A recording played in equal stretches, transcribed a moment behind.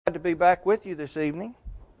to be back with you this evening.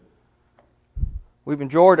 We've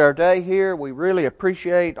enjoyed our day here. We really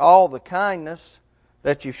appreciate all the kindness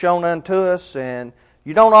that you've shown unto us, and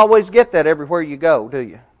you don't always get that everywhere you go, do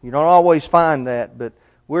you? You don't always find that, but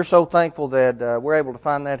we're so thankful that we're able to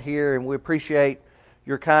find that here, and we appreciate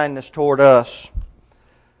your kindness toward us.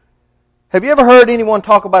 Have you ever heard anyone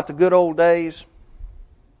talk about the good old days?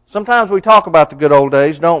 Sometimes we talk about the good old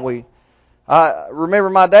days, don't we? I remember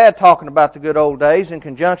my dad talking about the good old days in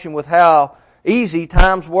conjunction with how easy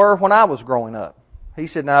times were when I was growing up. He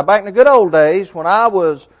said, now back in the good old days when I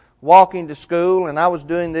was walking to school and I was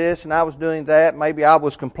doing this and I was doing that, maybe I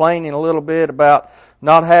was complaining a little bit about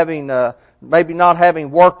maybe not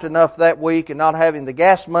having worked enough that week and not having the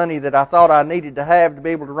gas money that I thought I needed to have to be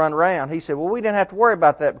able to run around. He said, well, we didn't have to worry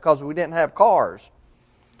about that because we didn't have cars.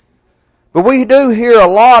 But we do hear a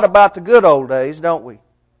lot about the good old days, don't we?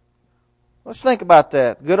 Let's think about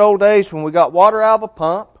that. Good old days when we got water out of a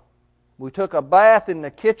pump. We took a bath in the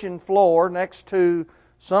kitchen floor next to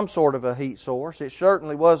some sort of a heat source. It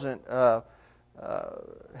certainly wasn't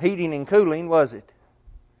heating and cooling, was it?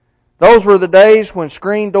 Those were the days when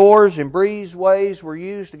screen doors and breezeways were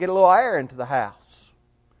used to get a little air into the house.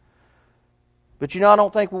 But I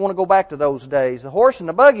don't think we want to go back to those days. The horse and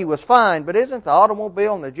the buggy was fine, but isn't the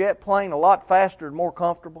automobile and the jet plane a lot faster and more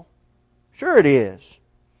comfortable? Sure it is.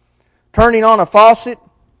 Turning on a faucet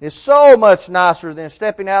is so much nicer than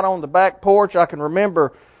stepping out on the back porch. I can remember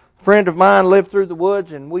a friend of mine lived through the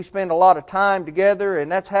woods and we spent a lot of time together,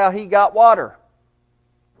 and that's how he got water.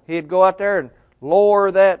 He'd go out there and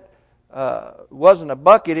lower that, it wasn't a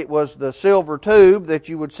bucket, it was the silver tube that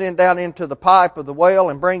you would send down into the pipe of the well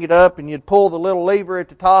and bring it up, and you'd pull the little lever at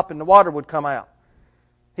the top and the water would come out.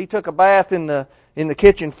 He took a bath in the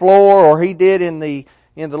kitchen floor, or he did in the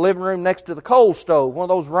living room next to the coal stove, one of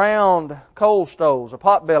those round coal stoves, a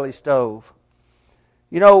potbelly stove.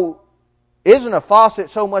 Isn't a faucet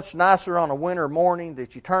so much nicer on a winter morning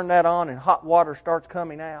that you turn that on and hot water starts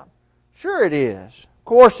coming out? Sure it is. Of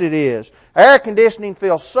course it is. Air conditioning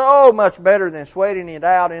feels so much better than sweating it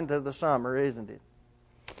out into the summer, isn't it?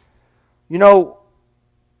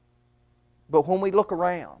 But when we look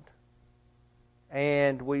around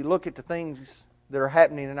and we look at the things that are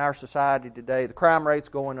happening in our society today, the crime rate's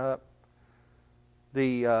going up,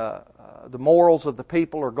 the morals of the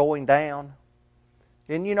people are going down,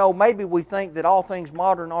 and maybe we think that all things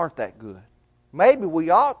modern aren't that good. Maybe we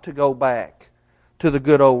ought to go back to the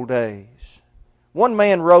good old days. One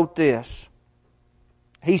man wrote this.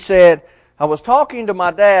 He said, I was talking to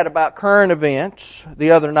my dad about current events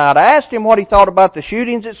the other night. I asked him what he thought about the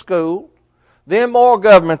shootings at school, the immoral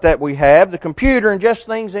government that we have, the computer, and just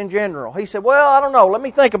things in general. He said, well, I don't know. Let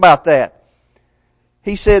me think about that.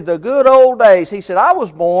 He said, the good old days. He said, I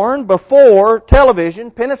was born before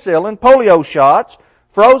television, penicillin, polio shots,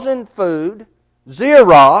 frozen food,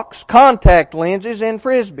 Xerox, contact lenses, and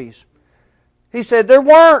Frisbees. He said, there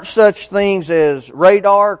weren't such things as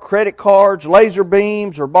radar, credit cards, laser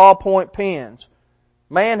beams, or ballpoint pens.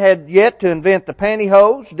 Man had yet to invent the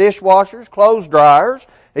pantyhose, dishwashers, clothes dryers,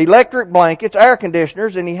 electric blankets, air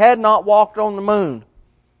conditioners, and he had not walked on the moon.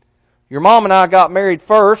 Your mom and I got married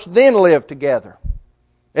first, then lived together.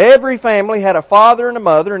 Every family had a father and a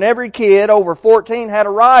mother, and every kid over 14 had a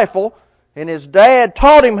rifle, and his dad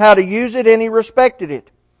taught him how to use it, and he respected it.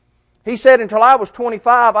 He said, until I was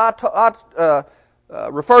 25, I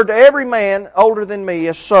referred to every man older than me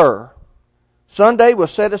as sir. Sunday was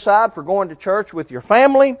set aside for going to church with your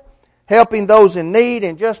family, helping those in need,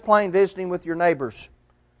 and just plain visiting with your neighbors.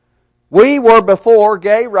 We were before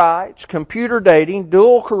gay rights, computer dating,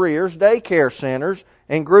 dual careers, daycare centers,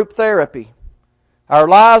 and group therapy. Our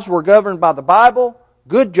lives were governed by the Bible,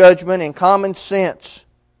 good judgment, and common sense.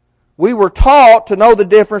 We were taught to know the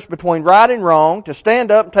difference between right and wrong, to stand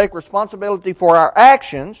up and take responsibility for our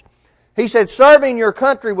actions. He said serving your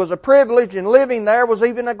country was a privilege, and living there was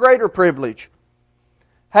even a greater privilege.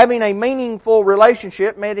 Having a meaningful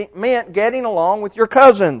relationship meant getting along with your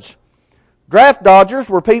cousins. Draft dodgers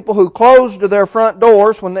were people who closed their front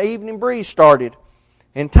doors when the evening breeze started.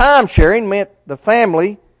 And time sharing meant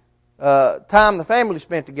time the family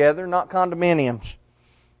spent together, not condominiums.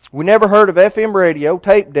 We never heard of FM radio,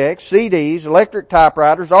 tape decks, CDs, electric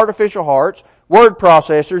typewriters, artificial hearts, word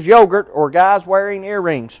processors, yogurt, or guys wearing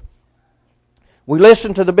earrings. We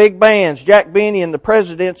listened to the big bands, Jack Benny and the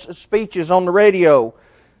president's speeches on the radio.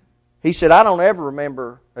 He said, I don't ever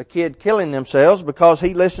remember a kid killing themselves because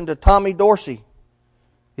he listened to Tommy Dorsey.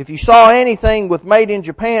 If you saw anything with Made in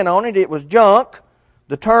Japan on it, it was junk.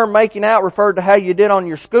 The term making out referred to how you did on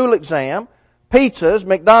your school exam. Pizzas,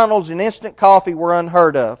 McDonald's, and instant coffee were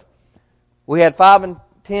unheard of. We had 5 and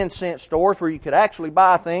 10-cent stores where you could actually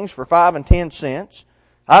buy things for 5 and 10 cents.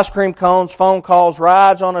 Ice cream cones, phone calls,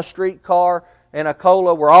 rides on a streetcar, and a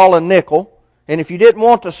cola were all a nickel. And if you didn't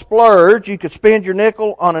want to splurge, you could spend your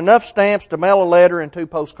nickel on enough stamps to mail a letter and 2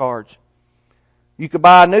 postcards. You could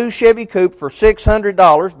buy a new Chevy Coupe for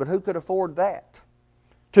 $600, but who could afford that?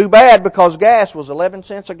 Too bad, because gas was 11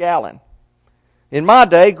 cents a gallon. In my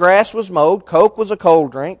day, grass was mowed, Coke was a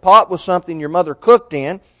cold drink, pot was something your mother cooked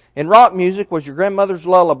in, and rock music was your grandmother's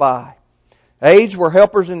lullaby. Aides were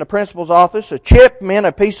helpers in the principal's office. A chip meant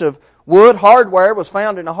a piece of wood. Hardware was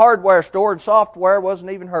found in a hardware store, and software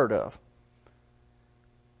wasn't even heard of.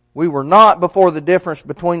 We were not before the difference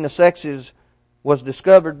between the sexes was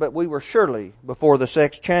discovered, but we were surely before the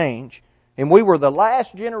sex change. And we were the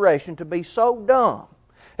last generation to be so dumb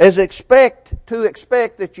as expect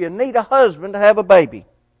that you need a husband to have a baby.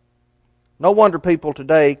 No wonder people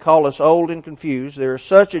today call us old and confused. There is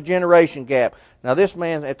such a generation gap. Now this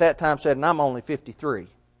man at that time said, and I'm only 53.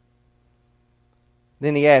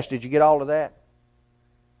 Then he asked, did you get all of that?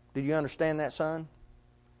 Did you understand that, son?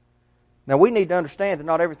 Now we need to understand that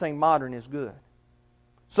not everything modern is good.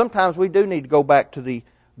 Sometimes we do need to go back to the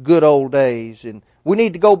good old days, and we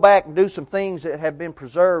need to go back and do some things that have been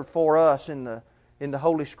preserved for us in the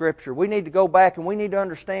Holy Scripture. We need to go back and we need to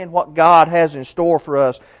understand what God has in store for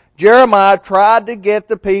us. Jeremiah tried to get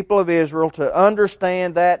the people of Israel to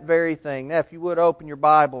understand that very thing. Now, if you would open your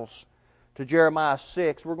Bibles to Jeremiah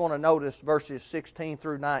 6, we're going to notice verses 16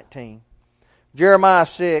 through 19. Jeremiah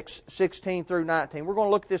 6, 16 through 19. We're going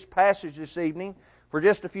to look at this passage this evening for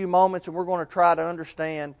just a few moments, and we're going to try to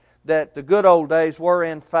understand that the good old days were,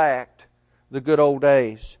 in fact, the good old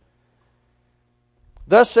days.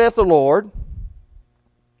 Thus saith the Lord,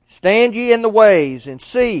 stand ye in the ways, and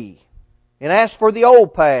see, and ask for the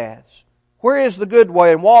old paths. Where is the good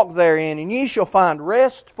way, and walk therein, and ye shall find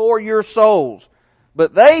rest for your souls.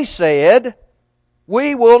 But they said,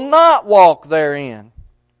 we will not walk therein.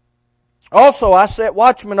 Also I set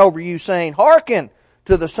watchmen over you, saying, hearken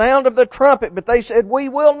to the sound of the trumpet. But they said, we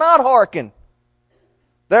will not hearken.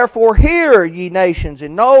 Therefore hear, ye nations,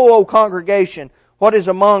 and know, O congregation, what is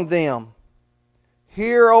among them.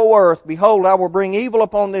 Hear, O earth, behold, I will bring evil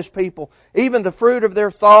upon this people, even the fruit of their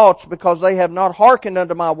thoughts, because they have not hearkened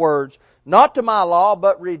unto my words, not to my law,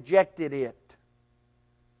 but rejected it.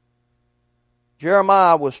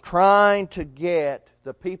 Jeremiah was trying to get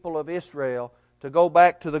the people of Israel to go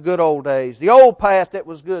back to the good old days, the old path that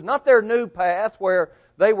was good, not their new path where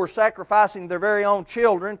they were sacrificing their very own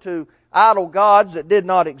children to idol gods that did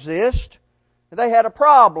not exist. They had a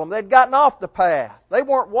problem. They'd gotten off the path. They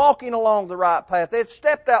weren't walking along the right path. They had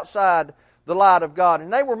stepped outside the light of God,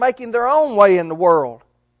 and they were making their own way in the world.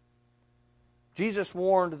 Jesus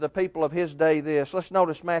warned the people of His day this. Let's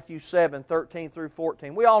notice Matthew 7, 13 through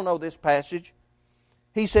 14. We all know this passage.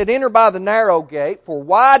 He said, enter by the narrow gate, for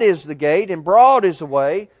wide is the gate, and broad is the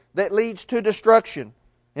way that leads to destruction.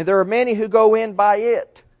 And there are many who go in by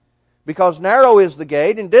it. Because narrow is the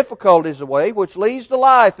gate, and difficult is the way which leads to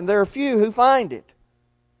life, and there are few who find it.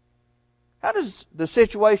 How does the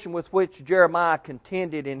situation with which Jeremiah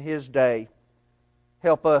contended in his day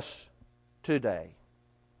help us today?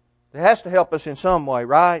 It has to help us in some way,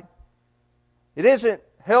 right? It isn't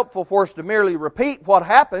helpful for us to merely repeat what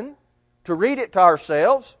happened, to read it to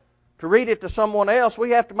ourselves, to read it to someone else.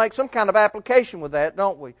 We have to make some kind of application with that,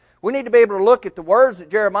 don't we? We need to be able to look at the words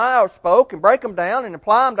that Jeremiah spoke and break them down and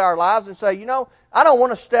apply them to our lives and say, I don't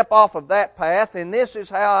want to step off of that path, and this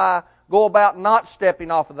is how I go about not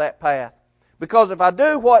stepping off of that path. Because if I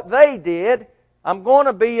do what they did, I'm going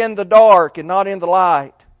to be in the dark and not in the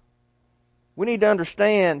light. We need to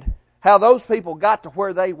understand how those people got to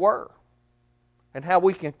where they were and how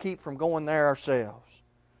we can keep from going there ourselves.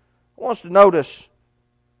 I want us to notice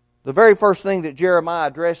the very first thing that Jeremiah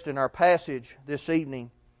addressed in our passage this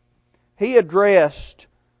evening. He addressed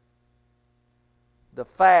the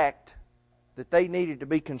fact that they needed to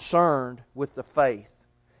be concerned with the faith.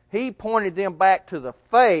 He pointed them back to the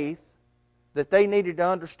faith that they needed to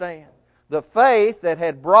understand. The faith that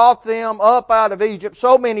had brought them up out of Egypt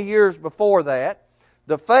so many years before that.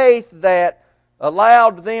 The faith that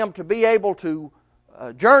allowed them to be able to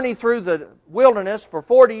journey through the wilderness for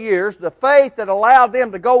 40 years. The faith that allowed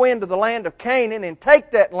them to go into the land of Canaan and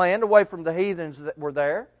take that land away from the heathens that were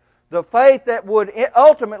there. The faith that would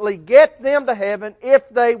ultimately get them to heaven if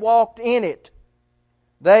they walked in it.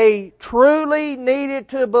 They truly needed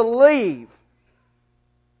to believe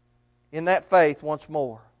in that faith once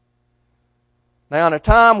more. Now, in a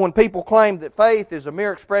time when people claim that faith is a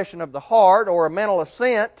mere expression of the heart or a mental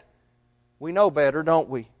assent, we know better, don't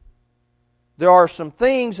we? there are some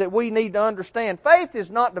things that we need to understand. Faith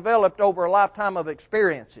is not developed over a lifetime of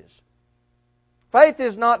experiences. Faith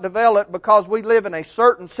is not developed because we live in a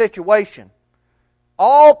certain situation.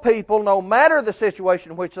 All people, no matter the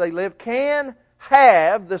situation in which they live, can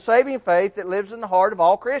have the saving faith that lives in the heart of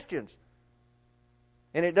all Christians.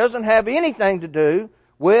 And it doesn't have anything to do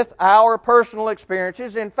with our personal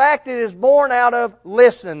experiences. In fact, it is born out of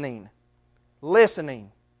listening.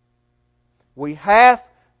 Listening. We have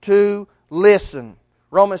to listen.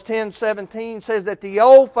 Romans 10:17 says that the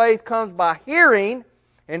old faith comes by hearing,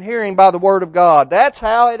 and hearing by the Word of God. That's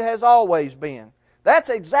how it has always been. That's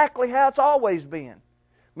exactly how it's always been.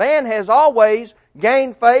 Man has always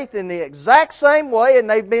gained faith in the exact same way, and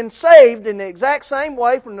they've been saved in the exact same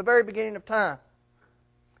way from the very beginning of time.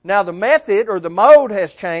 Now the method or the mode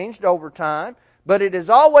has changed over time, but it has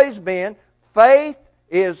always been faith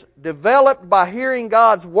is developed by hearing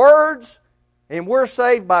God's words, and we're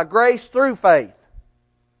saved by grace through faith.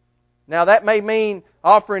 Now that may mean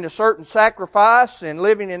offering a certain sacrifice and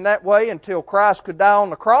living in that way until Christ could die on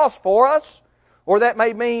the cross for us, or that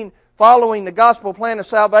may mean following the gospel plan of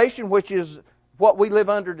salvation, which is what we live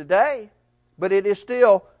under today, but it is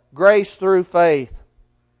still grace through faith.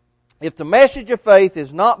 If the message of faith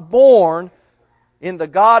is not born in the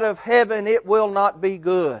God of heaven, it will not be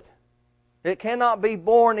good. It cannot be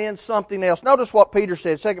born in something else. Notice what Peter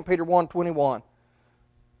said, 2 Peter 1:21.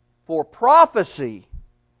 For prophecy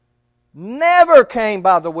never came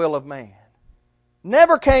by the will of man.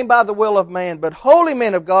 Never came by the will of man, but holy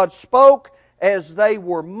men of God spoke as they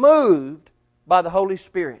were moved by the Holy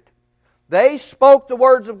Spirit. They spoke the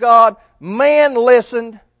words of God, man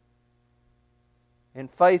listened, and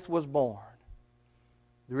faith was born.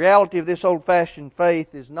 The reality of this old-fashioned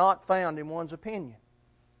faith is not found in one's opinion.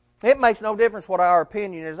 It makes no difference what our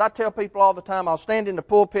opinion is. I tell people all the time, I'll stand in the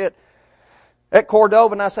pulpit at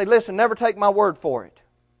Cordova and I say, listen, never take my word for it.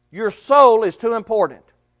 Your soul is too important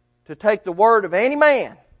to take the word of any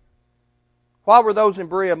man. Why were those in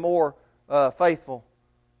Berea more faithful?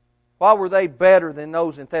 Why were they better than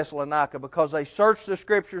those in Thessalonica? Because they searched the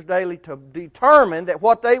Scriptures daily to determine that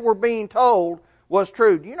what they were being told was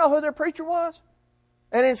true. Do you know who their preacher was?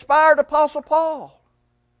 An inspired Apostle Paul.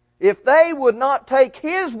 If they would not take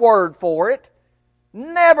his word for it,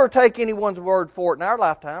 never take anyone's word for it in our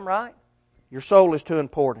lifetime, right? Your soul is too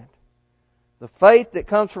important. The faith that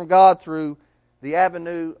comes from God through the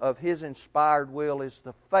avenue of His inspired will is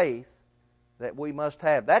the faith that we must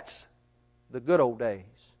have. That's the good old days.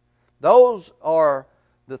 Those are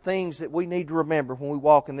the things that we need to remember when we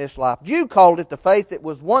walk in this life. Jude called it the faith that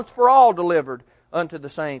was once for all delivered unto the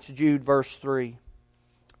saints, Jude verse 3.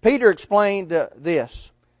 Peter explained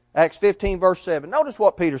this, Acts 15 verse 7. Notice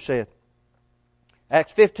what Peter said.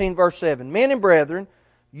 Acts 15 verse 7. Men and brethren,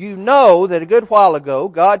 you know that a good while ago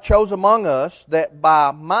God chose among us that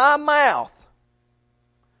by my mouth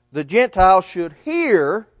the Gentiles should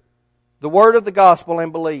hear the word of the gospel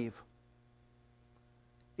and believe.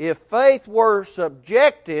 If faith were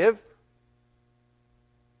subjective,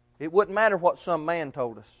 it wouldn't matter what some man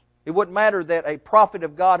told us. It wouldn't matter that a prophet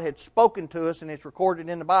of God had spoken to us and it's recorded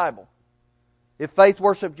in the Bible. If faith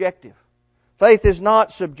were subjective. Faith is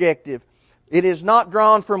not subjective. It is not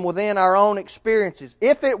drawn from within our own experiences.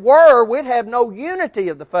 If it were, we'd have no unity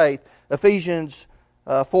of the faith. Ephesians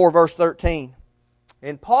 4 verse 13.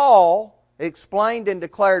 And Paul explained and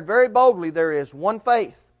declared very boldly, there is one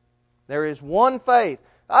faith. There is one faith.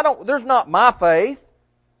 There's not my faith,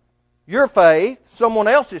 your faith, someone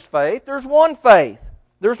else's faith. There's one faith.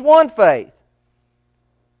 There's one faith.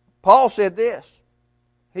 Paul said this.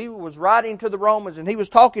 He was writing to the Romans and he was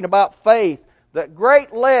talking about faith. That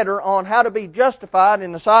great letter on how to be justified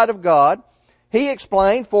in the sight of God. He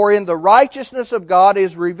explained, for in the righteousness of God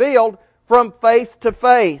is revealed from faith to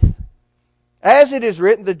faith. As it is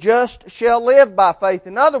written, the just shall live by faith.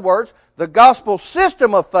 In other words, the gospel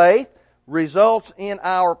system of faith results in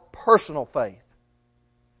our personal faith.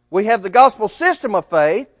 We have the gospel system of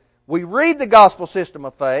faith. We read the gospel system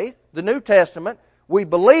of faith, the New Testament. We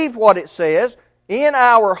believe what it says. In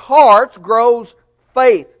our hearts grows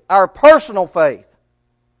faith, our personal faith.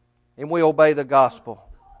 And we obey the gospel.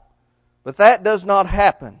 But that does not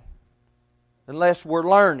happen unless we're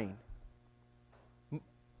learning.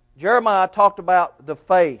 Jeremiah talked about the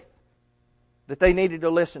faith that they needed to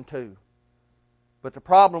listen to. But the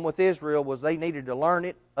problem with Israel was they needed to learn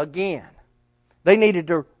it again. They needed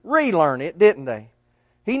to relearn it, didn't they?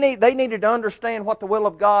 They needed to understand what the will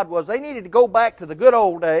of God was. They needed to go back to the good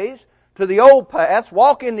old days, to the old paths,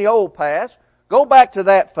 walk in the old paths, go back to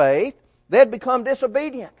that faith. They had become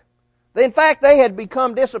disobedient. In fact, they had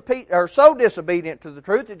become so disobedient to the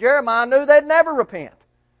truth that Jeremiah knew they'd never repent.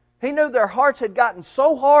 He knew their hearts had gotten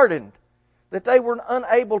so hardened that they were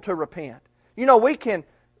unable to repent. You know, we can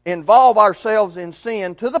involve ourselves in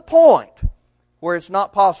sin to the point where it's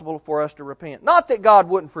not possible for us to repent. Not that God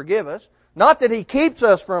wouldn't forgive us, not that He keeps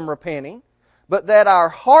us from repenting, but that our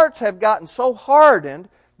hearts have gotten so hardened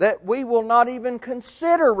that we will not even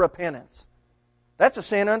consider repentance. That's a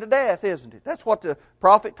sin unto death, isn't it? That's what the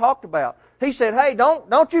prophet talked about. He said, hey,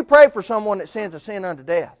 don't you pray for someone that sins a sin unto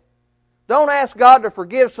death. Don't ask God to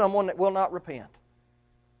forgive someone that will not repent.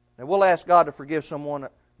 And we'll ask God to forgive someone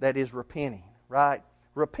that is repenting, right?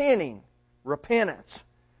 Repenting, repentance.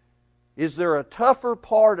 Is there a tougher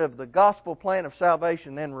part of the gospel plan of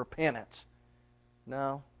salvation than repentance?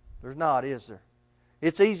 No, there's not, is there?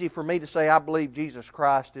 It's easy for me to say I believe Jesus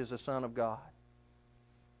Christ is the Son of God.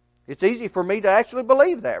 It's easy for me to actually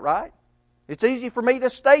believe that, right? It's easy for me to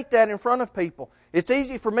state that in front of people. It's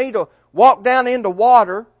easy for me to walk down into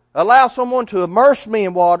water, allow someone to immerse me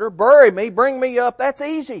in water, bury me, bring me up. That's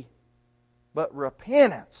easy. But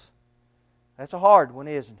repentance, that's a hard one,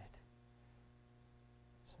 isn't it?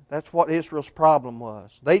 That's what Israel's problem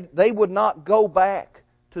was. They would not go back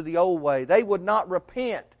to the old way. They would not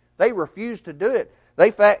repent. They refused to do it.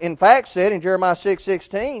 They in fact said in Jeremiah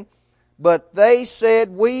 6:16, but they said,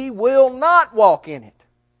 we will not walk in it.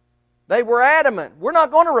 They were adamant. We're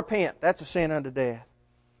not going to repent. That's a sin unto death.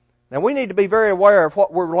 Now we need to be very aware of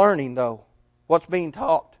what we're learning, though. What's being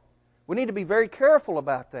taught. We need to be very careful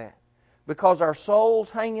about that. Because our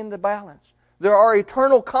souls hang in the balance. There are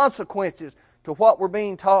eternal consequences to what we're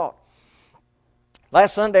being taught.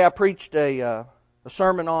 Last Sunday I preached a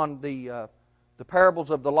sermon on the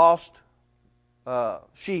parables of the lost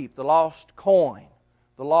sheep, the lost coin,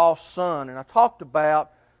 the lost son. And I talked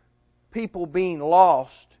about people being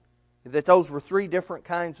lost, that those were three different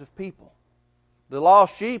kinds of people. The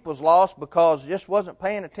lost sheep was lost because it just wasn't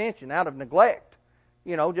paying attention out of neglect.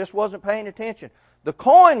 You know, just wasn't paying attention. The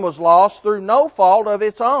coin was lost through no fault of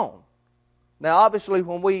its own. Now, obviously,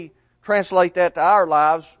 when we translate that to our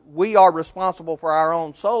lives, we are responsible for our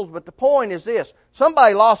own souls. But the point is this.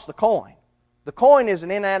 Somebody lost the coin. The coin is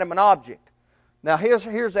an inanimate object. Now, here's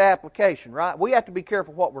the application, right? We have to be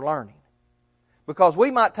careful what we're learning. Because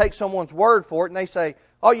we might take someone's word for it and they say,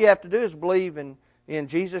 all you have to do is believe in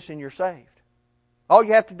Jesus and you're saved. All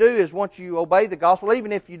you have to do is once you obey the gospel,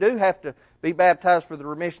 even if you do have to be baptized for the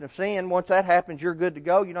remission of sin, once that happens, you're good to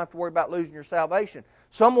go. You don't have to worry about losing your salvation.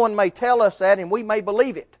 Someone may tell us that and we may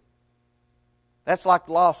believe it. That's like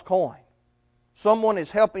the lost coin. Someone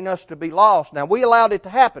is helping us to be lost. Now, we allowed it to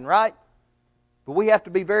happen, right? But we have to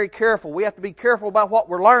be very careful. We have to be careful about what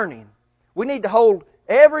we're learning. We need to hold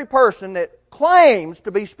every person that claims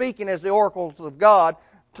to be speaking as the oracles of God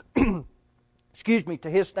to, to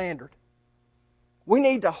His standard. We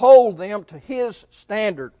need to hold them to His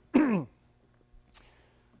standard.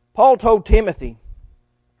 Paul told Timothy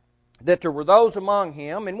that there were those among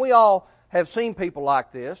him, and we all have seen people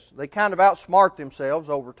like this. They kind of outsmart themselves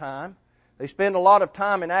over time. They spend a lot of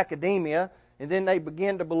time in academia, and then they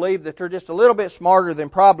begin to believe that they're just a little bit smarter than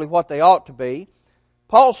probably what they ought to be.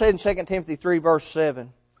 Paul said in 2 Timothy 3 verse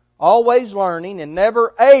 7, always learning and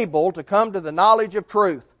never able to come to the knowledge of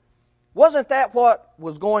truth. Wasn't that what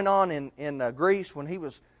was going on in Greece when he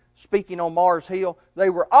was speaking on Mars Hill? They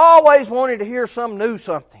were always wanting to hear some new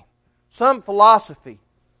something, some philosophy.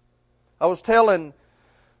 I was telling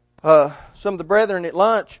some of the brethren at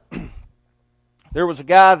lunch, there was a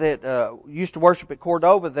guy that used to worship at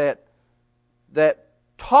Cordova that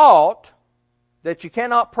taught that you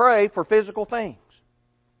cannot pray for physical things.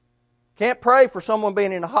 Can't pray for someone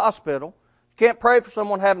being in a hospital. Can't pray for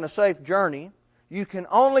someone having a safe journey. You can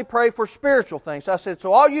only pray for spiritual things. I said,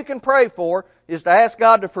 so all you can pray for is to ask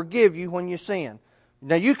God to forgive you when you sin.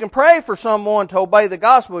 Now you can pray for someone to obey the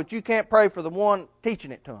gospel, but you can't pray for the one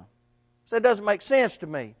teaching it to them. So that doesn't make sense to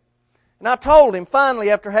me. And I told him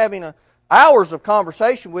finally, after having hours of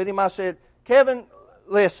conversation with him, I said, Kevin,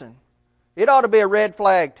 listen, it ought to be a red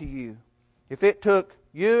flag to you if it took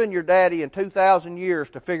you and your daddy in 2,000 years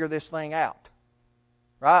to figure this thing out.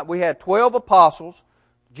 Right? We had 12 apostles,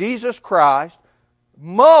 Jesus Christ,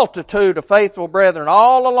 multitude of faithful brethren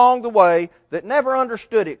all along the way that never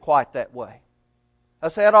understood it quite that way. I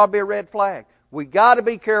said that ought to be a red flag. We got to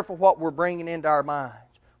be careful what we're bringing into our minds,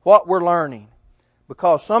 what we're learning,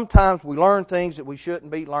 because sometimes we learn things that we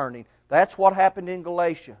shouldn't be learning. That's what happened in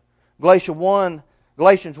Galatia. Galatians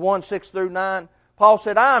 1, 6 through 9, Paul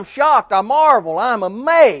said, I am shocked, I marvel, I am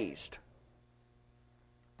amazed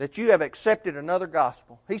that you have accepted another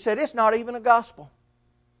gospel. He said, it's not even a gospel.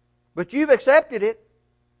 But you've accepted it.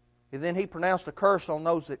 And then he pronounced a curse on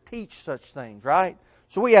those that teach such things, right?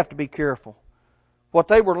 So we have to be careful. What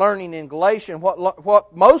they were learning in Galatia, and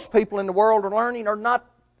what most people in the world are learning,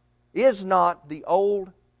 is not the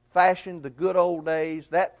old-fashioned, the good old days,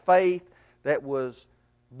 that faith that was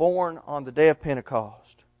born on the day of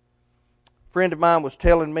Pentecost. A friend of mine was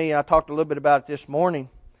telling me, I talked a little bit about it this morning,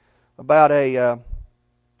 about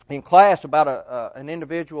in class about an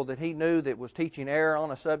individual that he knew that was teaching error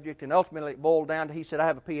on a subject, and ultimately it boiled down to, he said, I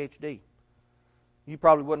have a PhD. You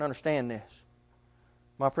probably wouldn't understand this.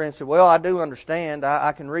 My friend said, well, I do understand.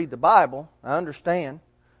 I can read the Bible. I understand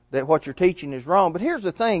that what you're teaching is wrong. But here's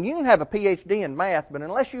the thing. You can have a PhD in math, but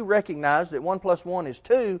unless you recognize that 1 plus 1 is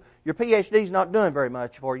 2, your PhD's not doing very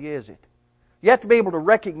much for you, is it? You have to be able to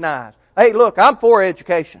recognize, hey, look, I'm for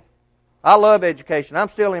education. I love education. I'm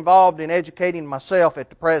still involved in educating myself at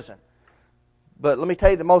the present. But let me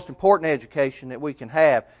tell you, the most important education that we can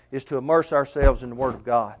have is to immerse ourselves in the Word of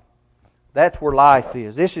God. That's where life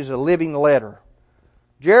is. This is a living letter.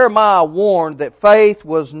 Jeremiah warned that faith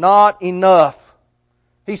was not enough.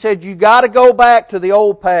 He said, you got to go back to the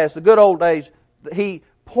old past, the good old days. He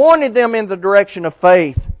pointed them in the direction of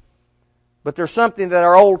faith. But there's something that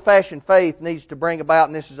our old-fashioned faith needs to bring about,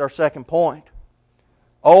 and this is our second point.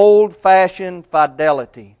 Old-fashioned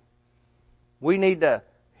fidelity. We need to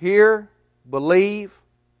hear, believe,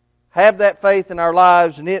 have that faith in our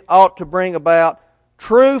lives, and it ought to bring about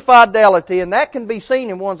true fidelity, and that can be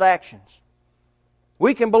seen in one's actions.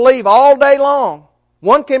 We can believe all day long.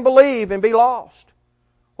 One can believe and be lost.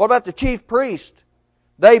 What about the chief priest?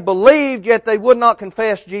 They believed, yet they would not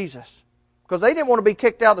confess Jesus, because they didn't want to be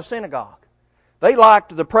kicked out of the synagogue. They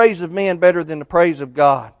liked the praise of men better than the praise of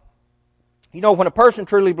God. You know, when a person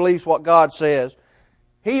truly believes what God says,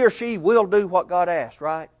 he or she will do what God asks,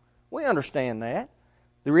 right? We understand that.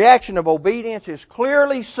 The reaction of obedience is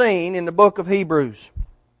clearly seen in the book of Hebrews.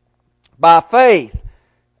 By faith,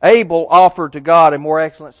 Abel offered to God a more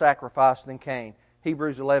excellent sacrifice than Cain.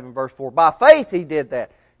 Hebrews 11 verse 4. By faith he did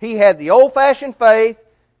that. He had the old-fashioned faith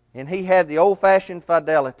and he had the old-fashioned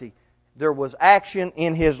fidelity. There was action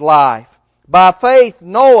in his life. By faith,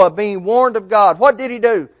 Noah, being warned of God, what did he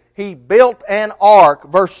do? He built an ark,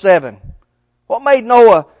 verse 7. What made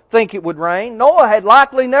Noah think it would rain? Noah had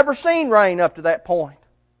likely never seen rain up to that point.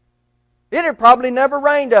 It had probably never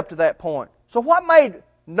rained up to that point. So what made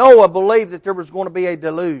Noah believe that there was going to be a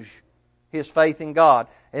deluge? His faith in God.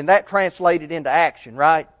 And that translated into action,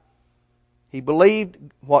 right? He believed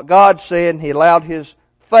what God said and he allowed his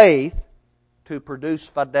faith to produce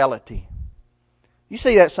fidelity. You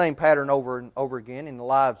see that same pattern over and over again in the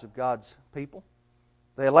lives of God's people.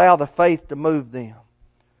 They allow the faith to move them.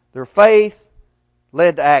 Their faith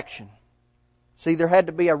led to action. See, there had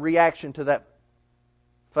to be a reaction to that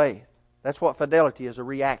faith. That's what fidelity is, a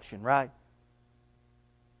reaction, right?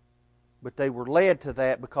 But they were led to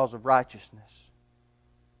that because of righteousness.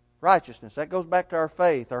 Righteousness, that goes back to our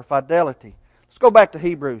faith, our fidelity. Let's go back to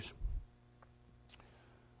Hebrews.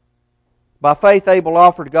 By faith Abel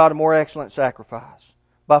offered to God a more excellent sacrifice.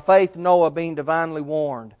 By faith Noah, being divinely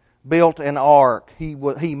warned, built an ark. He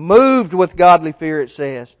moved with godly fear, it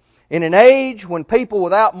says. In an age when people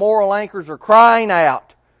without moral anchors are crying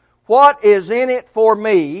out, what is in it for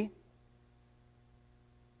me?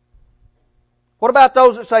 What about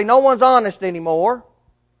those that say, no one's honest anymore?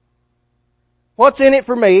 What's in it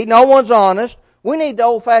for me? No one's honest. We need the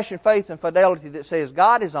old-fashioned faith and fidelity that says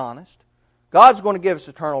God is honest. God's going to give us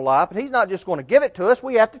eternal life, but He's not just going to give it to us,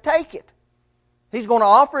 we have to take it. He's going to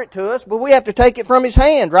offer it to us, but we have to take it from His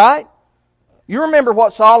hand, right? You remember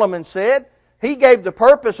what Solomon said. He gave the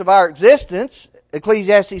purpose of our existence,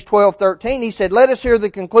 Ecclesiastes 12:13. He said, let us hear the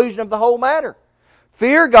conclusion of the whole matter.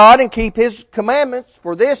 Fear God and keep His commandments,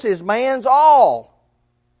 for this is man's all.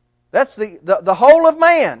 That's the whole of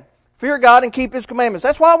man. Fear God and keep His commandments.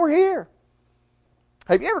 That's why we're here.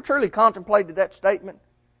 Have you ever truly contemplated that statement?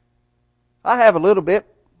 I have a little bit,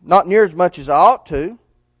 not near as much as I ought to.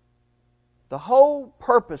 The whole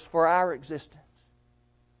purpose for our existence,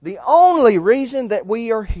 the only reason that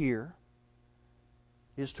we are here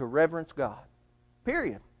is to reverence God.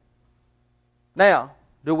 Period. Now,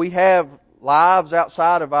 do we have lives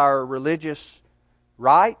outside of our religious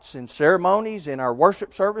rites and ceremonies in our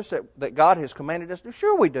worship service that God has commanded us to?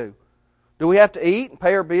 Sure we do. Do we have to eat and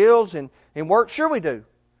pay our bills and work? Sure we do.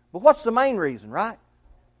 But what's the main reason, right?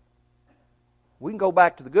 We can go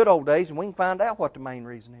back to the good old days and we can find out what the main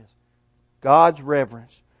reason is. God's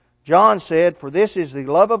reverence. John said, for this is the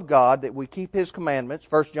love of God, that we keep His commandments,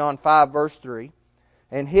 1 John 5 verse 3,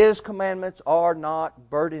 and His commandments are not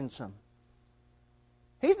burdensome.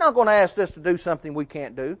 He's not going to ask us to do something we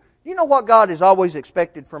can't do. You know what God has always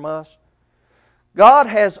expected from us? God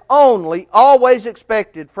has only always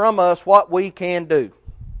expected from us what we can do.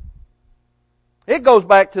 It goes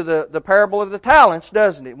back to the parable of the talents,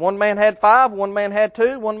 doesn't it? One man had 5, one man had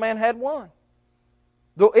 2, one man had 1.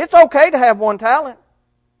 It's okay to have 1 talent.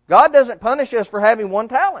 God doesn't punish us for having 1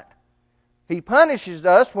 talent. He punishes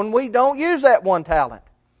us when we don't use that 1 talent.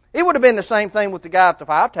 It would have been the same thing with the guy with the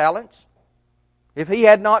 5 talents. If he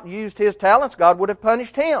had not used his talents, God would have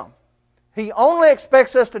punished him. He only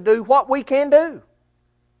expects us to do what we can do.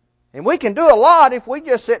 And we can do a lot if we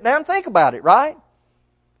just sit down and think about it, right?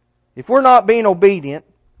 If we're not being obedient,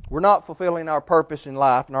 we're not fulfilling our purpose in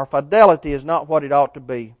life, and our fidelity is not what it ought to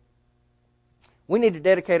be. We need to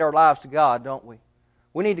dedicate our lives to God, don't we?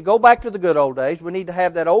 We need to go back to the good old days. We need to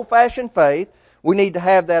have that old-fashioned faith. We need to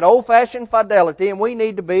have that old-fashioned fidelity, and we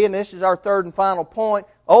need to be, and this is our third and final point,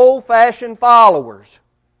 old-fashioned followers.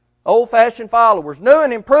 Old-fashioned followers. New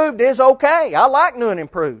and improved is okay. I like new and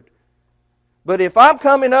improved. But if I'm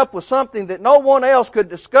coming up with something that no one else could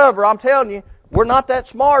discover, I'm telling you, we're not that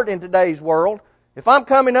smart in today's world. If I'm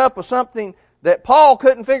coming up with something that Paul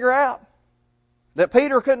couldn't figure out, that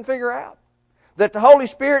Peter couldn't figure out, that the Holy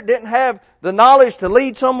Spirit didn't have the knowledge to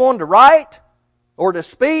lead someone to write or to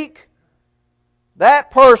speak,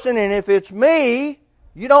 that person, and if it's me,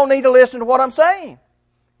 you don't need to listen to what I'm saying.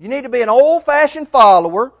 You need to be an old-fashioned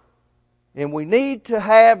follower, and we need to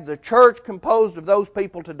have the church composed of those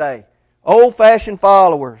people today. Old-fashioned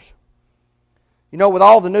followers. You know, with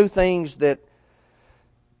all the new things that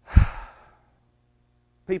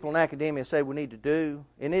people in academia say we need to do,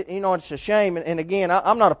 and it's a shame, and again,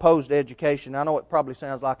 I'm not opposed to education. I know it probably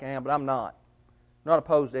sounds like I am, but I'm not. I'm not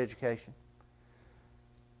opposed to education.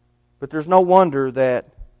 But there's no wonder that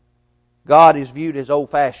God is viewed as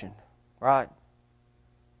old-fashioned, right?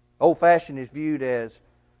 Old-fashioned is viewed as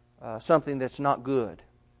something that's not good.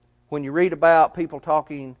 When you read about people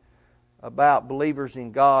talking about believers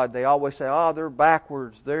in God, they always say, "Oh, they're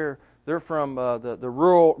backwards. They're from the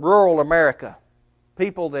rural America."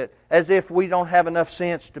 People that, as if we don't have enough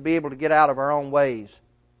sense to be able to get out of our own ways.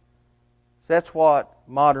 That's what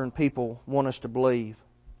modern people want us to believe.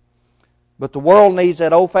 But the world needs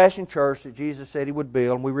that old-fashioned church that Jesus said He would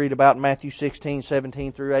build. And we read about in Matthew 16,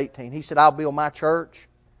 17 through 18. He said, "I'll build my church."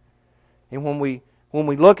 And when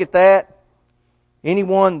we look at that,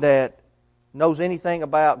 anyone that knows anything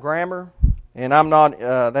about grammar, and I'm not,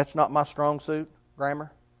 that's not my strong suit,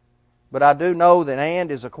 grammar. But I do know that "and"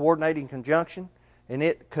 is a coordinating conjunction, and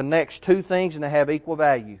it connects 2 things and they have equal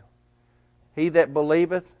value. He that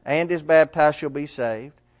believeth and is baptized shall be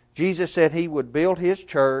saved. Jesus said He would build His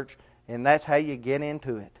church, and that's how you get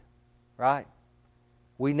into it. Right?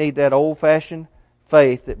 We need that old-fashioned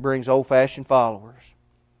faith that brings old-fashioned followers.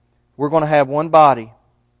 We're going to have one body.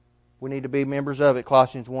 We need to be members of it,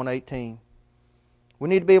 Colossians 1:18. We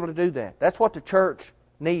need to be able to do that. That's what the church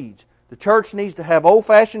needs. The church needs to have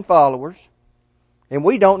old-fashioned followers, and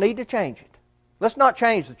we don't need to change it. Let's not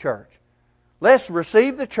change the church. Let's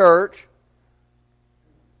receive the church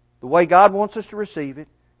the way God wants us to receive it,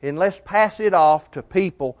 and let's pass it off to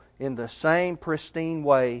people in the same pristine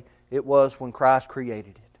way it was when Christ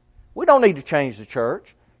created it. We don't need to change the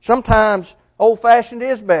church. Sometimes old-fashioned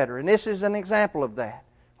is better, and this is an example of that.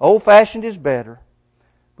 Old-fashioned is better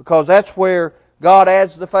because that's where God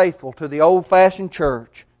adds the faithful to the old-fashioned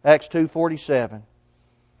church, Acts 2:47.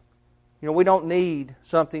 You know, we don't need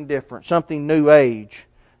something different, something new age.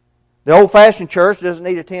 The old-fashioned church doesn't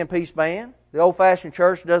need a 10-piece band. The old-fashioned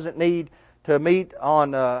church doesn't need to meet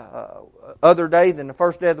on other day than the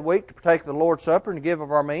first day of the week to partake of the Lord's Supper and to give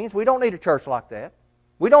of our means. We don't need a church like that.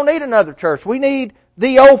 We don't need another church. We need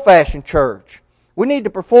the old-fashioned church. We need to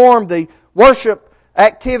perform the worship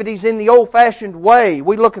activities in the old-fashioned way.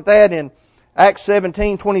 We look at that in Acts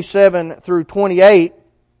 17:27 through 28.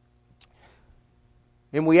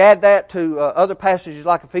 And we add that to other passages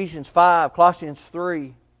like Ephesians 5, Colossians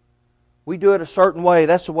 3. We do it a certain way.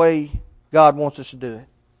 That's the way God wants us to do it.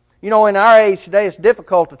 You know, in our age today, it's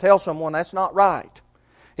difficult to tell someone that's not right.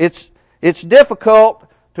 It's difficult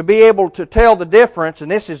to be able to tell the difference,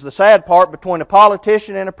 and this is the sad part, between a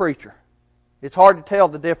politician and a preacher. It's hard to tell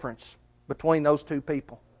the difference between those two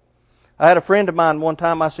people. I had a friend of mine one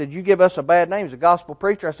time, I said, "You give us a bad name as a gospel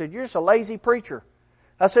preacher." I said, "You're just a lazy preacher."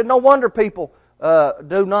 I said, "No wonder people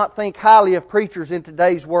do not think highly of preachers in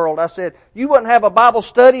today's world." I said, "You wouldn't have a Bible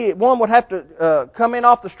study. One would have to come in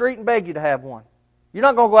off the street and beg you to have one. You're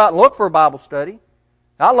not going to go out and look for a Bible study."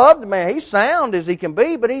 I love the man. He's sound as he can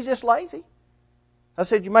be, but he's just lazy. I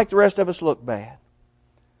said, "You make the rest of us look bad."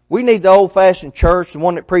 We need the old-fashioned church, the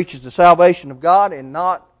one that preaches the salvation of God and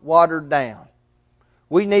not watered down.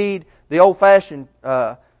 We need the old-fashioned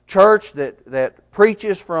church that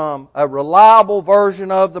preaches from a reliable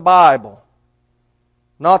version of the Bible.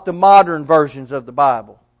 Not the modern versions of the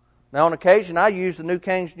Bible. Now, on occasion, I use the New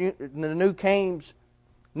King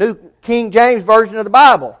James Version of the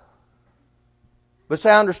Bible. But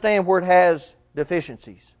say I understand where it has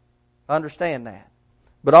deficiencies. I understand that.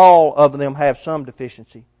 But all of them have some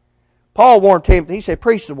deficiency. Paul warned Timothy, he said,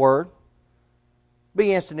 preach the word.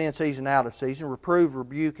 Be instant in season, out of season. Reprove,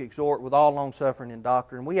 rebuke, exhort with all longsuffering and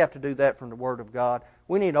doctrine. We have to do that from the Word of God.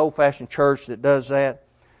 We need an old-fashioned church that does that.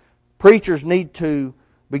 Preachers need to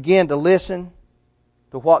begin to listen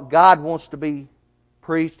to what God wants to be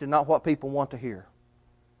preached and not what people want to hear.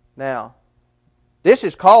 Now, this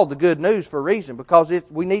is called the good news for a reason, because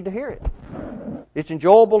we need to hear it. It's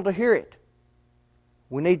enjoyable to hear it.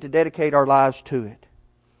 We need to dedicate our lives to it.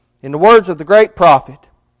 In the words of the great prophet,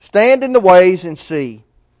 stand in the ways and see.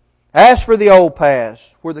 Ask for the old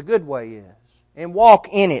paths where the good way is, and walk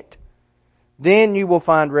in it. Then you will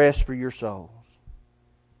find rest for your souls.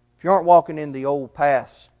 If you aren't walking in the old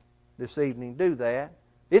paths this evening, do that.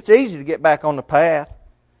 It's easy to get back on the path.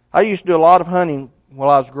 I used to do a lot of hunting while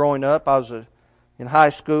I was growing up. I was in high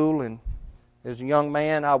school, and as a young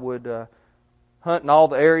man, I would hunt in all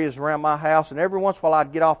the areas around my house, and every once in a while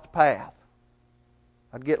I'd get off the path.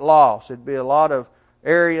 I'd get lost. There'd be a lot of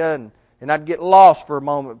area, and I'd get lost for a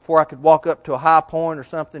moment before I could walk up to a high point or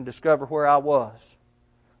something and discover where I was.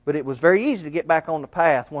 But it was very easy to get back on the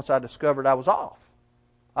path once I discovered I was off.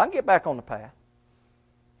 I can get back on the path.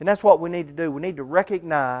 And that's what we need to do. We need to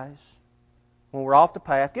recognize when we're off the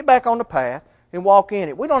path, get back on the path, and walk in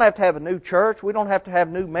it. We don't have to have a new church. We don't have to have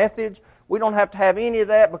new methods. We don't have to have any of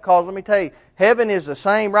that, because let me tell you, heaven is the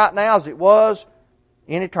same right now as it was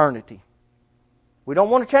in eternity. We don't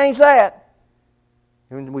want to change that.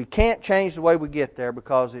 And we can't change the way we get there,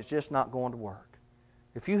 because it's just not going to work.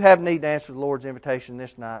 If you have need to answer the Lord's invitation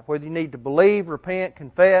this night, whether you need to believe, repent,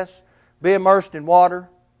 confess, be immersed in water,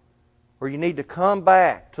 or you need to come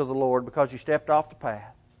back to the Lord because you stepped off the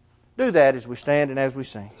path, do that as we stand and as we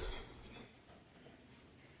sing.